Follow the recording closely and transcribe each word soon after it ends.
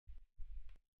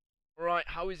Alright,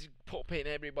 how is it popping,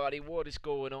 everybody? What is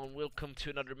going on? Welcome to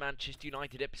another Manchester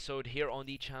United episode here on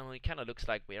the channel. It kind of looks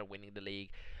like we are winning the league.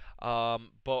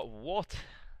 But what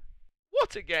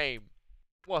a game!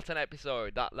 What an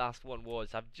episode that last one was.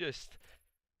 I've just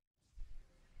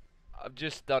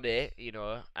done it,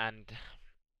 and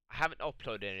I haven't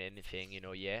uploaded anything,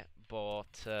 yet.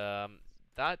 But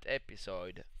that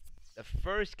episode, the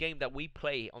first game that we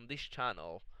play on this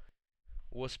channel,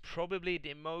 was probably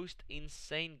the most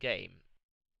insane game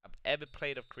I've ever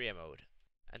played of career mode.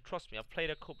 And trust me, I've played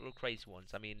a couple of crazy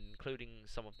ones. I mean, including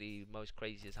some of the most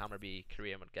craziest Hammerby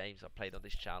career mode games I've played on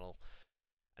this channel.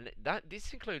 And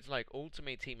this includes like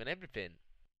Ultimate Team and everything.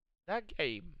 That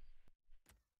game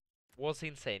was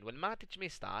insane. When Matic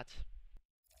missed that,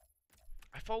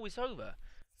 I thought it was over.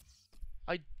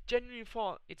 I genuinely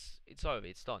thought it's over,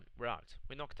 it's done, we're out,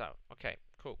 we're knocked out. Okay,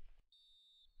 cool.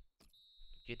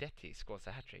 Guidetti scores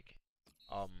a hat-trick.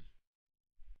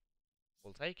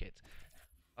 We'll take it.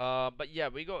 But yeah,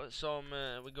 we got some,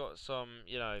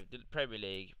 the Premier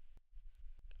League.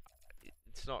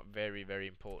 It's not very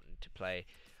important to play.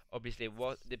 Obviously,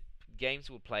 what the games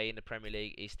we'll play in the Premier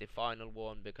League is the final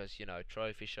one because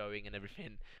trophy showing and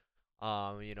everything.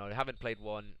 I haven't played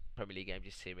one Premier League game,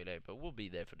 just simulator, but we'll be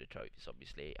there for the trophies,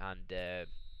 obviously. And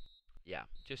yeah,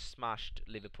 just smashed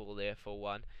Liverpool there for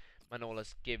one.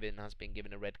 Manola's has been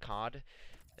given a red card.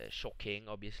 Shocking,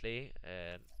 obviously.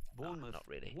 Bournemouth not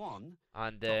really. Won.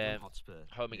 And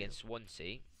home against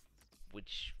Swansea,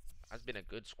 which has been a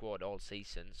good squad all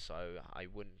season. So I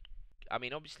wouldn't. I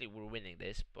mean, obviously we're winning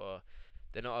this, but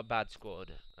they're not a bad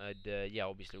squad. And yeah,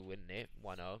 obviously we're winning it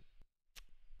 1-0.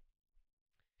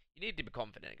 You need to be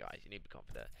confident, guys. You need to be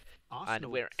confident. Arsenal and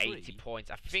we're 80 3,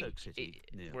 points. I think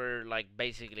we're like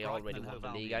basically already won the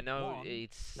league. I know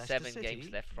it's 7 games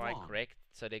left, right? Correct.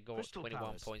 So they got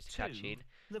 21 points to catch in.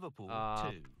 Liverpool 2.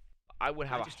 I would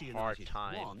have Manchester a hard United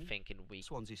time 1, thinking we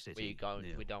City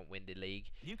we don't win the league.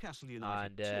 Newcastle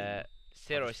United And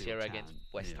 2, 0-0 against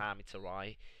West Ham, it's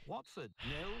alright. Watford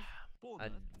 0,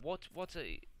 And Bournemouth.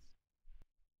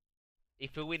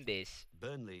 if we win this,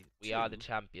 Burnley we 2, are the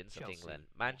champions Chelsea of England.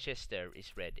 1. Manchester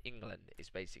is red. England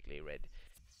is basically red.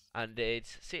 And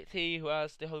it's City who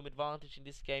has the home advantage in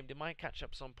this game. They might catch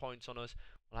up some points on us.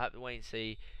 We'll have to wait and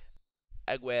see.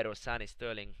 Aguero, Sané,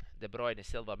 Sterling, De Bruyne,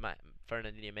 Silva,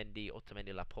 Fernandinho, Mendy,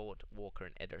 Otamendi, Laporte, Walker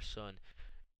and Ederson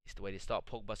is the way they start.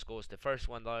 Pogba scores the first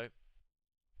one though.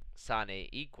 Sané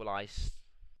equalises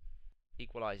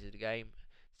the game.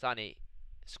 Sané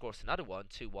scores another one,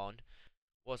 2-1.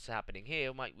 What's happening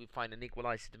here? Might we find an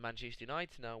equaliser to Manchester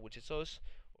United now, which is us,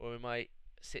 or we might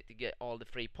City get all the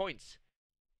 3 points?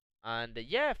 And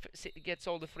yeah, if City gets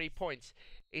all the 3 points,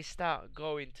 is that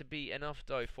going to be enough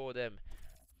though for them?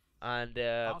 And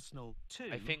Arsenal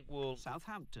 2, I think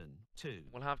Southampton 2.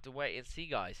 We'll have to wait and see,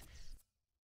 guys.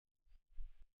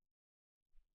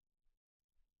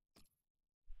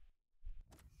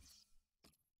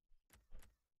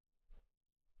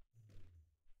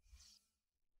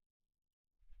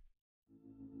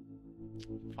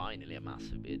 Finally, a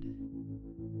massive bid.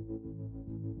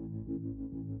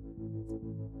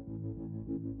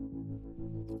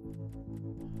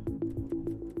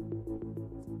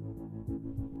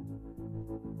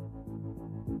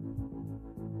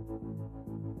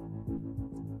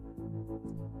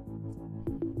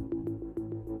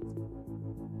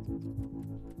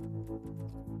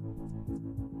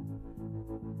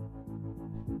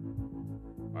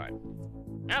 Right.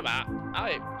 Yeah, but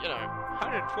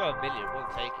 112 million, we'll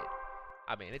take it.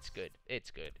 I mean, it's good.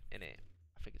 It's good, innit?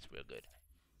 I think it's real good.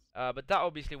 But that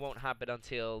obviously won't happen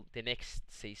until the next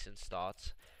season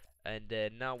starts. And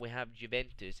now we have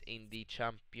Juventus in the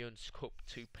Champions Cup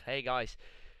to play, guys.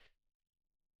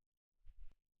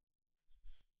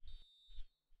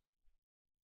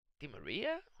 Di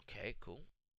Maria? Okay, cool.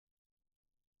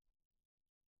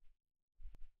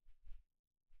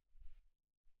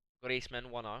 Griezmann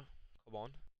 1-0. Come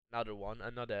on. Another one.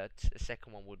 Another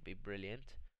second one would be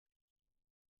brilliant.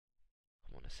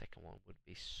 Come on, a second one would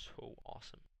be so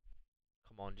awesome.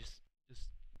 Come on, just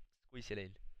squeeze it in.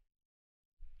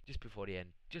 Just before the end.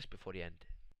 Just before the end.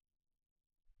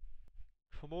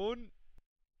 Come on.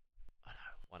 Oh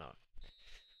no, 1-0.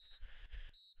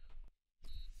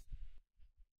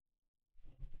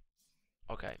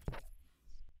 Okay.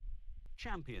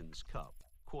 Champions Cup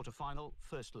quarter-final,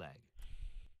 first leg.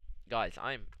 Guys,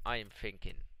 I am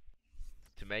thinking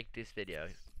to make this video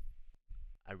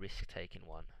a risk-taking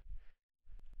one.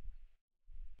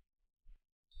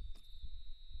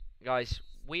 Guys,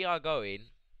 we are going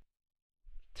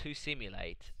to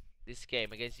simulate this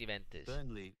game against Juventus.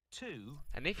 Burnley 2,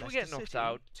 and if we Leicester get knocked City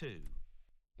out, 2.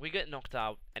 we get knocked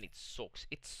out, and it sucks.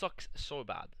 It sucks so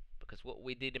bad because what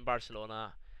we did in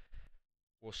Barcelona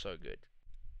was so good.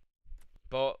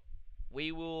 But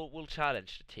we'll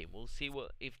challenge the team. We'll see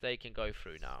what if they can go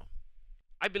through now.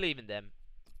 I believe in them.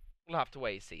 We'll have to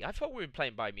wait and see. I thought we were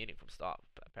playing Bayern Munich from start,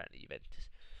 but apparently Juventus.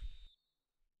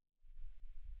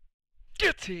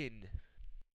 Get in!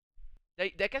 They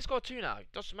can score 2 now.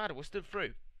 Doesn't matter. We're still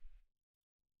through.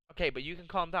 Okay, but you can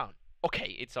calm down.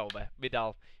 Okay, it's over.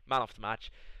 Vidal, man of the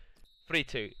match.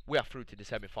 3-2. We are through to the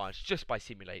semi-finals just by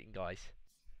simulating, guys.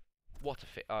 What a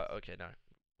fit. Okay, no.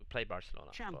 We played Barcelona.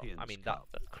 Champions I mean, Cup,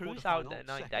 that cruise out quarterfinal,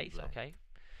 9 second days. leg. Okay,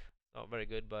 not very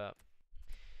good, but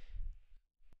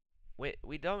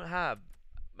we don't have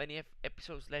many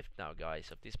episodes left now, guys,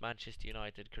 of this Manchester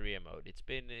United career mode. It's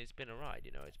been a ride,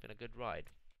 you know. It's been a good ride.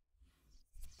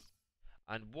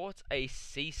 And what a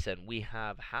season we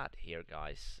have had here,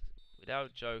 guys.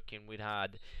 Without joking, we've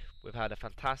had a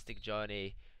fantastic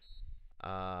journey.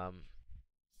 And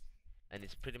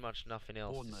it's pretty much nothing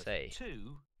else Bournemouth to say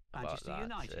 2, about Manchester that,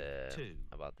 United 2,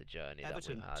 about the journey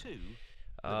Everton that we've 2,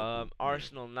 had. Liverpool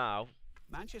Arsenal now,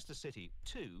 Manchester City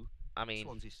 2, I mean,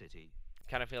 Swansea City.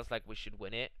 kind of feels like we should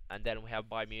win it, and then we have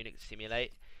Bayern Munich to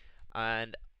simulate,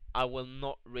 and I will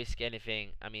not risk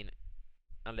anything. I mean,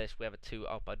 unless we have a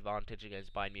 2-up advantage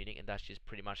against Bayern Munich, and that's just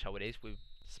pretty much how it is. We've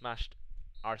smashed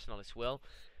Arsenal as well.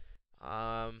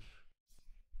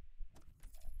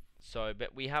 So,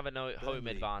 but we have a home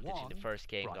Burnley advantage in 1, the first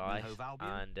game, Brighton guys, Hove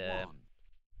Albion and 1.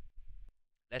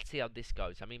 let's see how this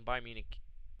goes. I mean, Bayern Munich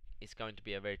is going to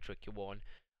be a very tricky one.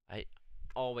 I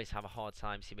always have a hard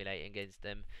time simulating against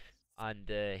them, and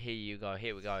here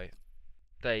we go.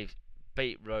 They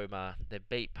beat Roma, they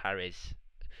beat Paris.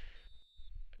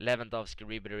 Lewandowski,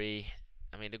 Ribery.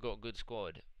 I mean, they've got a good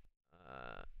squad.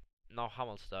 No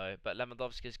Hummels though, but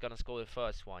Lewandowski is gonna score the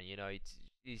first one. You know, it's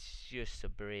just a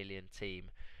brilliant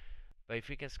team. But if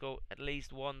we can score at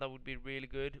least one, that would be really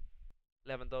good.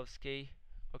 Lewandowski.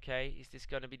 Okay, is this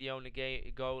gonna be the only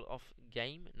goal of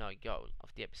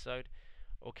the episode,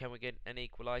 or can we get an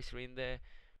equalizer in there?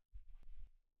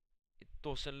 It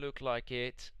doesn't look like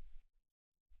it,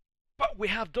 but we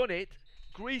have done it.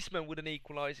 Griezmann with an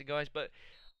equalizer, guys, but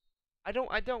I don't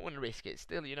want to risk it.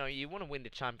 Still, you know, you want to win the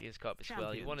Champions Cup as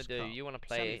well. You want to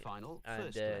play it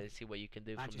and see what you can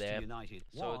do from there. United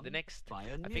So 1, the next,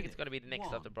 Bayern I think it's going to be the next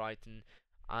 1. after Brighton,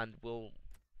 and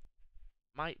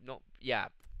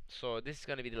So this is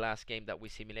going to be the last game that we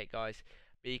simulate, guys,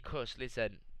 because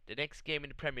listen, the next game in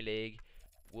the Premier League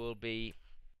will be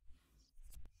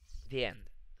the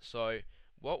end. So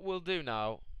what we'll do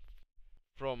now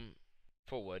from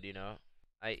forward, you know,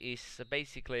 is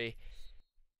basically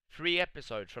 3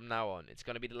 episodes from now on. It's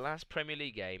going to be the last Premier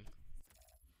League game.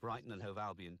 Brighton and Hove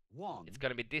Albion 1. It's going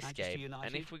to be this Manchester game, United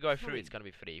and if we go through, 3. it's going to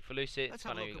be 3. If we lose it, Let's it's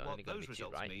have a only look at going what to those be 2,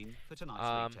 results right? mean for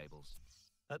tonight's league tables.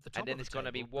 At the top And then of it's the going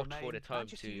to be table Watford remain at home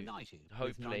Manchester to United with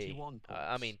hopefully. 91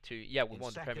 points. We In won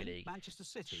the second, Premier League. Manchester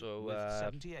City So, with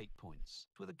 78 points,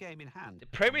 with a game in hand. The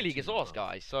Premier on the League is team ours, above.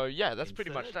 guys. So yeah, that's In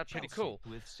pretty much third, pretty Chelsea cool.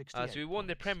 with So 68 we won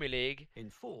the points. Premier League. In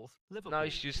fourth, Liverpool Now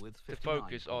it's just with to 59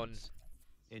 focus points.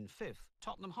 In fifth,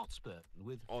 Tottenham Hotspur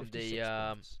with on 56 the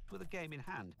points, with a game in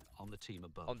hand on the team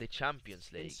above. on the Champions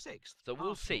In League. sixth, So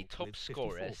we'll see Arsenal top with 54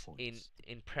 scorers points.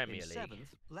 in Premier In League.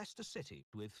 seventh, Leicester City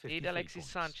with 53 Did Alexis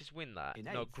points. Sanchez win that? In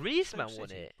No, eighth, Griezmann Stoke won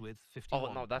City it. with 51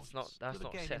 Oh no, that's points, not with a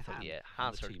game in settled hand yet.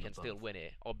 on the Hazard team can still above. win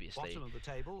it, obviously. Bottom of the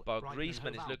table, But Brighton and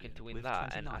Griezmann is Hove looking to Albion win with that,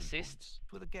 and 29 assist. points,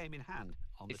 with a game in hand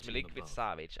on the It's team Milinkovic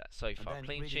above. Savic so And far. then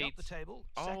Clean reading up sheets. the table,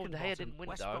 Oh, second De Gea bottom, didn't win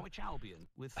West though. Bromwich Albion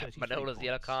with 33 Manola's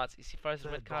yellow points. cards. Is he first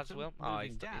Third red cards as well? bottom, Oh,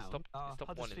 moving he down, stopped one as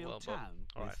Huddersfield well. But Town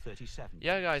all with right. 37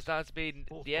 Yeah, points. guys, that's been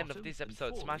Fourth the end of bottom this and episode.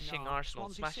 falling Smashing are Arsenal,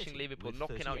 Swansea smashing City Liverpool, with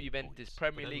knocking out 38 Juventus, points,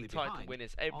 Premier but League only title behind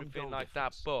winners, on everything goal like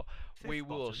that. difference. But Fifth we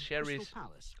will bottom, share Crystal his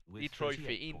Palace with the trophy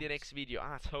 38 in the points. next video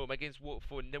at home against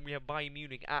Watford, and then we have Bayern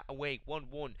Munich at away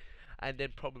 1-1, and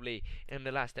then probably in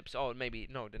the last episode, or maybe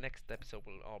no, the next episode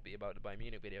will all be about the Bayern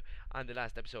Munich video, and the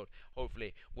last episode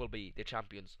hopefully will be the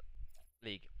Champions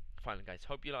League final, guys.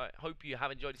 Hope you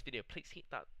have enjoyed this video. Please hit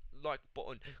that like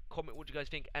button, comment what you guys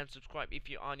think, and subscribe if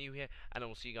you are new here, and I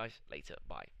will see you guys later.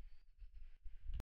 Bye.